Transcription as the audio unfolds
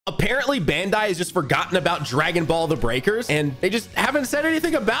apparently Bandai has just forgotten about Dragon Ball The Breakers and they just haven't said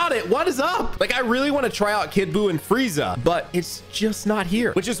anything about it. What is up? Like, I really want to try out Kid Buu and Frieza, but it's just not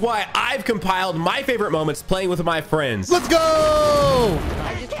here, which is why I've compiled my favorite moments playing with my friends. Let's go!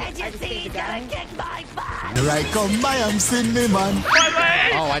 Here I come, I am Cinnamon.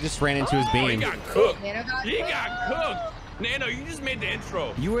 Oh, I just ran into his beam. He got cooked. He got cooked. Nano, you just made the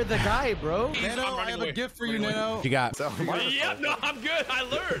intro. You were the guy, bro. Nano, I have a gift for you, Nano. You got. Yep, no, I'm good. I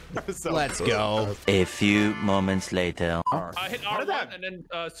learned. Let's go. A few moments later. Hit R1 and then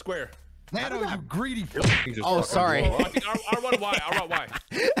square. Nano, you greedy. Oh, sorry. I think R1 Y. R1 Y.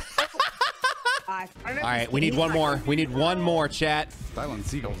 All right, we need one more. We need one more, chat. Silent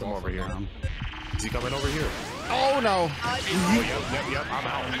Seagull, come over here. Is he coming over here? Oh no. Yep, I'm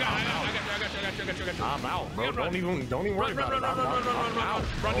out. I got you. I'm out, bro. Don't even worry about it. I'm out.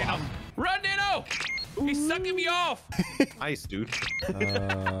 Run, Nano. Run, Nano. He's sucking me off. Nice, dude.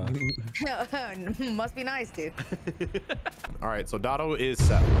 Must be nice, dude. All right, so Dotto is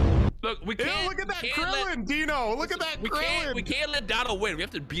set. Look, we can't. Look at that Krillin, Dino. Look at that Krillin. We can't let Dotto win. We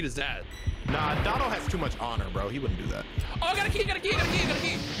have to beat his ass. Nah, Dotto has too much honor, bro. He wouldn't do that. Oh, I got a key.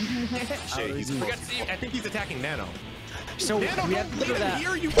 Shit, he's I think he's attacking Nano. So Nano, we have to do that.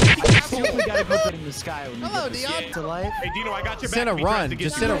 Here, you We gotta go put in the sky when we Hello, get this Dion. shit to life. Hey, Dino, I got your back. Send a run.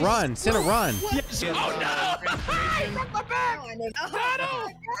 Just send a run. Send a run. Yes. Oh no! Suck my back! Dotto!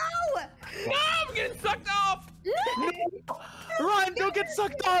 No, I'm getting sucked off. Run! Don't get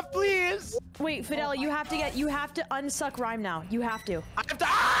sucked off, please. Wait, Fidel, you have to unsuck Rhyme now. You have to. I have to.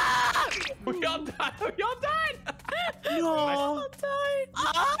 We all died. We all died. No.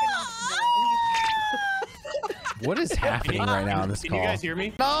 What is happening right now on this Can call? you guys hear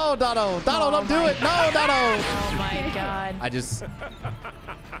me? No, Dotto. Dotto, don't do it. No, Dotto. Oh my god. I just.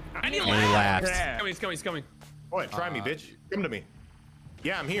 And he And he laughs. He's coming. Boy, try me, bitch. Come to me.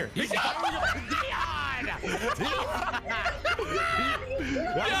 Yeah, I'm here.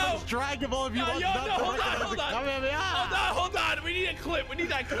 Dragon Ball if you want Hold on. We need a clip. We need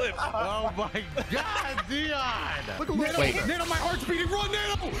that clip. Oh my god, Dion! Look at Wait. Nano, my heart's beating. Run,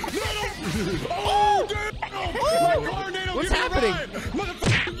 Nano! Oh, Nano! Oh my god, Nano! What's give me happening? A ride.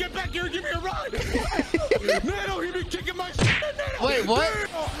 Motherfucker, get back here and give me a ride! Nano, he be kicking my shit! Nano! Wait, what?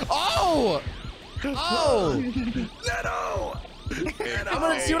 Oh! Oh! Nano! I'm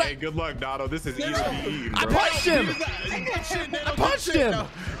gonna see what Hey, good luck, Dotto. This is easy to eat, I bro. punched him! I punched him!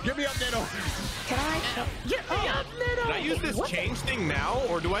 Get me up, Nano! Get me up, Nano. Can I use this change thing now,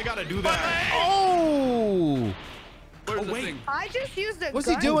 or do I gotta do that? Oh! Where's the thing? I just used a What's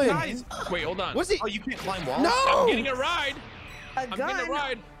gun. he doing? Guys, Wait, hold on. What's he? oh, you can't climb walls? No! I'm getting a ride. A I'm gun. getting a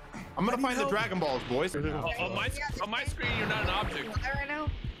ride. I'm gonna find the Dragon Balls, boys. On my screen, you're not an object. Right now.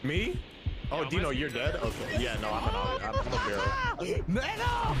 Me? Oh, Dino, you're dead? Okay. Yeah, no, I'm a barrel.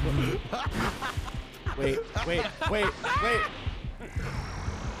 Nano! Wait.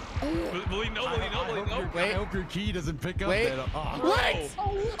 Will he know? I hope your key doesn't pick up. Wait. Nano. Oh. What?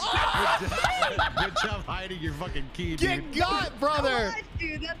 Good job hiding your fucking key, dude. Get got, brother!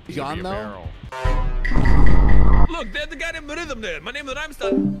 Dude, that's John, though? Look, there's the guy named Rhythm there. My name is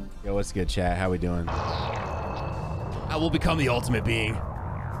Rhymestud. Yo, what's good, chat? How we doing? I will become the ultimate being.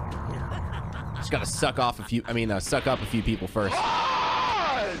 Just gotta suck up a few people first.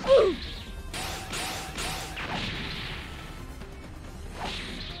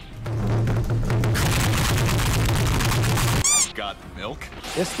 Got milk?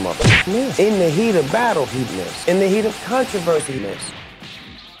 This motherfucker missed. In the heat of battle, he missed. In the heat of controversy, he missed.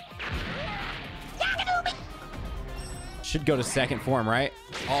 Should go to second form, right?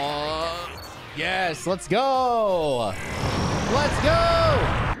 Yes, let's go. Let's go.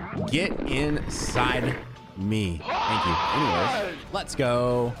 Get inside me. Thank you. Anyways, let's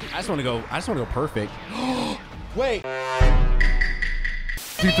go. I just want to go perfect. Wait.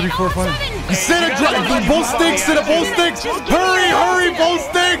 2, 3, 4, 5. Sit a both sticks, sit a both sticks. Hurry, both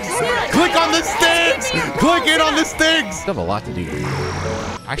sticks. Click on the sticks. Click it on the sticks. I have a lot to do.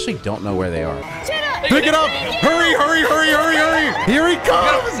 I actually don't know where they are. Pick it up. Hurry. Here he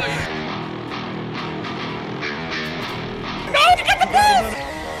comes. No, you got the ball.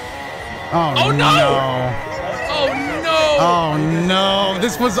 Oh no! Oh no! Oh no!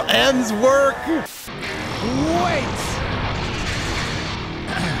 This was M's work! Wait!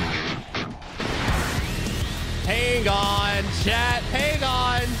 Hang on, chat.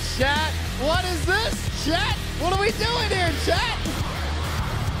 What is this, chat? What are we doing here, chat?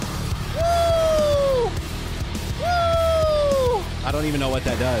 Woo! I don't don't even know what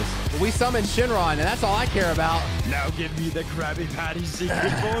that does. We summoned Shinron, and that's all I care about. Now give me the Krabby Patty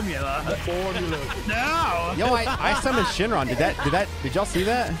secret formula. Now. Yo, I summoned Shinron. Did y'all see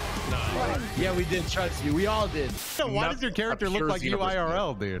that? Yeah, we did. Trust you. We all did. Why does your character look like you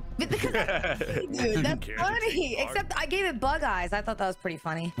IRL, dude? Dude, that's funny. Except I gave it bug eyes. I thought that was pretty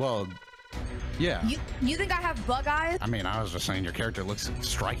funny. Well, yeah. You think I have bug eyes? I mean, I was just saying your character looks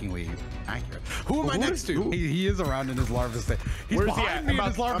strikingly accurate. Who am I next to? He is around in his larva state. He's behind me in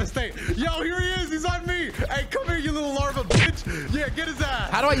his larva state. Yo, here he is. He's on me. Hey, come here, you little larva bitch. Yeah, get his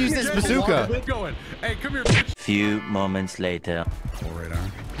ass. How do I use this bazooka? Get going. Hey, come here, bitch. Few moments later.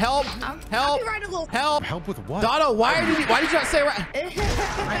 Help! Help! Help! Help with what? Dotto, why did you not say right?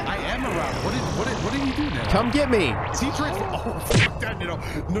 I am around. What did you do now? Come get me. T-Trix. Oh, fuck that, no.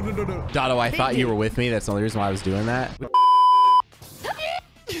 Dotto, I thought you were with me. That's the only reason why I was doing that.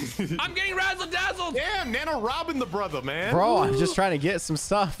 I'm getting razzle-dazzled. Damn, Nano robbing the brother, man. Bro, I'm just trying to get some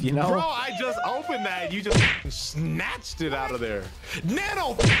stuff, you know? Bro, I just opened that. You just snatched it out of there.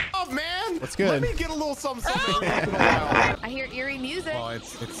 Nano, off, man. What's good? Let me get a little something. I hear eerie music. Oh,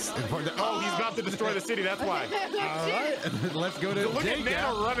 it's important. Oh, he's about to destroy the city. That's why. All right. Let's go to Look at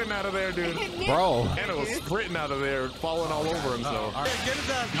Nano running out of there, dude. Bro. Nano was sprinting out of there, falling all over himself. All right, get his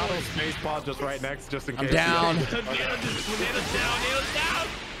ass. Nano's space pod just right next, just in case. I'm down. Nano's down.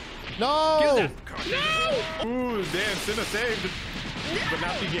 No! No! Ooh, damn, Cinna saved. But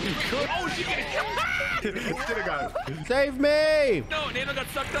now she's getting cooked. Oh, she's getting cooked. Cinna got it. Save me! No, Nano got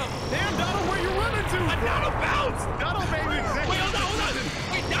sucked up. Damn, Donald, where you running to? Nano bounced. Donald made me. Wait, hold on.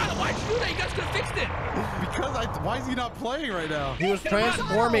 Wait, Donald, why'd you do that? You guys could have fixed it. Because why is he not playing right now? He was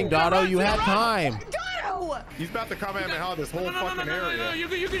transforming, Dotto. You had time. Dotto! He's about to come at me how this whole fucking area. No, you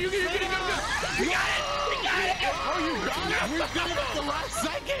good. You got it. We got it. Oh, you got it. We did it at the last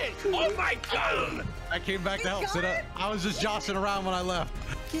second. Oh my god. I came back to help. Sit up. I was just joshing around when I left.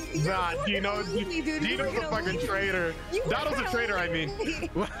 Nah, Dino's a fucking traitor. Donald's a traitor, I mean.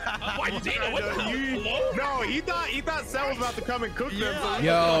 Why you Dino? No, he thought Cell was about to come and cook them. So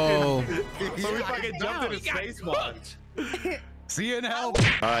Yo. So we fucking jumped in his space mod. See you in hell.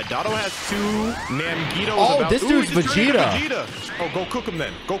 Dotto has 2 Nangitos. Oh, this dude's Vegeta. Oh, go cook him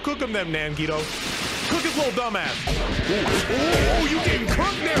then. Go cook him then, Nangito. Cook his little dumbass. Oh, you getting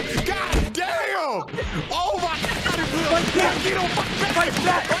cooked there. God damn. Oh my god. Nangito, fight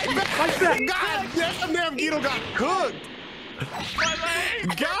back. God damn, Nangito got cooked.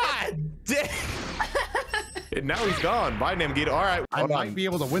 God damn. And now he's gone. Bye, Namgito. All right. I might be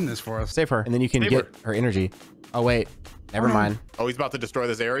able to win this for us. Save her, and then you can get her energy. Oh, wait. Never mind. Oh, he's about to destroy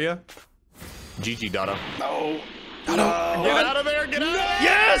this area? GG, Dotto. No. Dotto. Get out of there. Get out of there.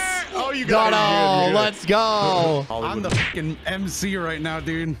 Yes. Oh, you got Dotto, it. let's go. I'm the fucking MC right now,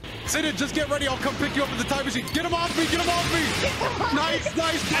 dude. Sid, just get ready. I'll come pick you up at the time machine. Get him off me. Get him off me. Nice.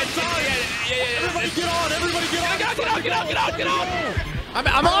 Yeah. Everybody get on. Everybody get on. Get on. I'm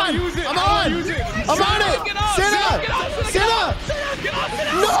on. I'm on it. Cinna.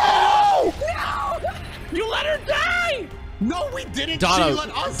 No. You let her die. No, we didn't.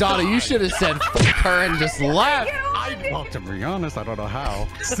 Dotto, you should have said fuck her and just left. Well, to be honest, I don't know how.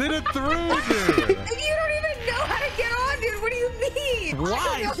 Sit it through, dude. You don't even know how to get on, dude. What do you mean?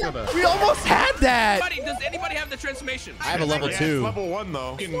 Why? We almost had that. Does anybody have the transformation? I have a level 2. Level 1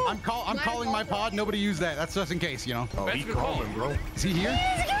 though. I'm calling my pod. Nobody use that. That's just in case, you know. Oh, he's calling, bro. Is he here?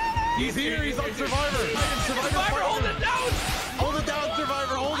 He's here. He's on Survivor. Survivor, hold it down. Hold it down,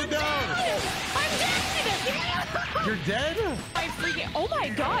 Survivor. Hold it down. I'm dead. You're dead? I freaking. Oh my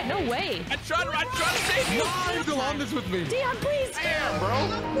god, no way. I'm trying to save you. I'm still on this with me. Dion, please. Damn, bro.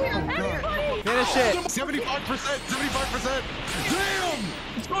 Everybody. Finish it. 75%. Damn.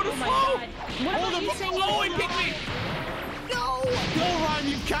 Let's go to Oh my flow. god. What about you saying? Oh, he picked me. No. Go, Ryan,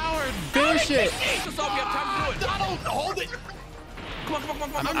 you coward. Finish it. That's all we have time to do it. Donald, hold it. Come on.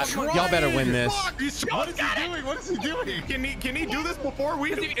 Y'all better win this. What is he doing? Can he do this before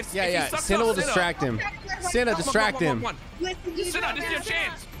we do? Yeah. Cinna will distract him. Cinna, distract him. Cinna, this is your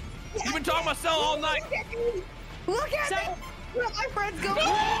chance. You've been talking about Cell all night. Look at it. My friends go.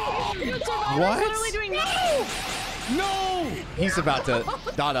 What? Literally doing nothing. No. He's about to.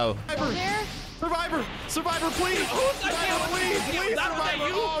 Dotto. Survivor, please. Please, Survivor.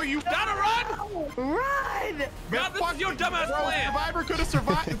 Oh, you gotta run. Run. God, this is your dumbass plan.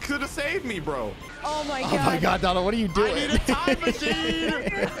 Survivor could have saved me, bro. Oh my god. Oh my god, Dotto, what are you doing? I need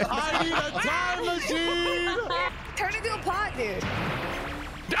a time machine. Turn into a pot, dude.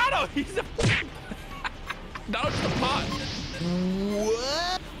 Dotto, he's a. Dotto's the pot.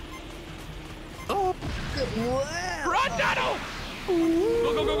 What? Oh. What? Run, Dotto.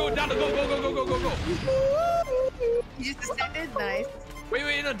 Go, Dotto, go. You just descended. Nice.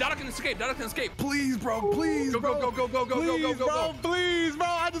 Wait, no, Dada can escape. Dada can escape. Please, bro. Please, bro. Go. Please, bro. Please, bro.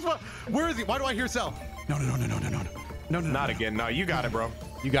 I just want. Where is he? Why do I hear Cell? No. Not again. No, you got it, bro.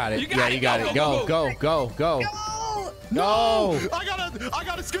 You got it. You got it. Go. No. I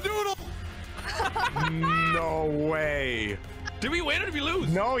got a skadoodle. No way. Did we win or did we lose?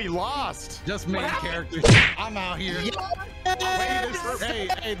 No, he lost. Just main character. I'm out here.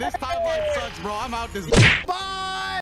 Hey, this timeline sucks, bro. I'm out this. Bye.